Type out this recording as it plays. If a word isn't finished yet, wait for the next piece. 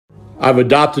I've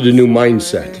adopted a new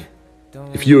mindset.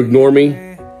 If you ignore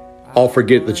me, I'll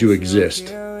forget that you exist.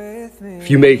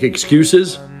 If you make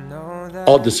excuses,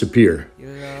 I'll disappear.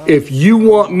 If you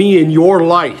want me in your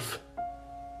life,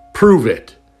 prove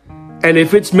it. And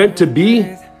if it's meant to be,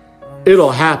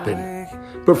 it'll happen.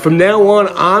 But from now on,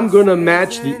 I'm gonna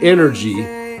match the energy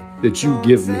that you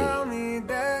give me.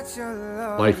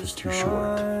 Life is too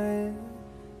short.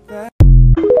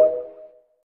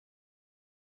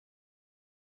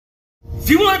 If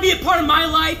you want to be a part of my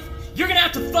life, you're gonna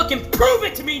have to fucking prove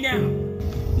it to me now.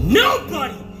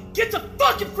 Nobody gets a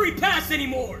fucking free pass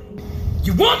anymore.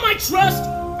 You want my trust?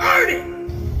 Earn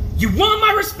it. You want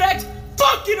my respect?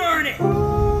 Fucking earn it.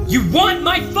 You want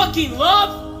my fucking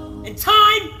love and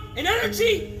time and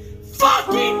energy?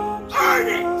 Fucking earn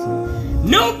it.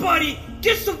 Nobody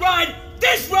gets to ride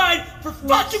this ride for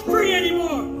fucking free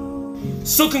anymore.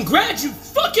 So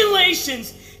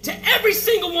congratulations to every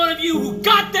single one of you who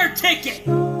got their ticket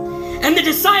and they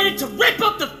decided to rip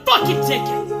up the fucking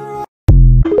ticket.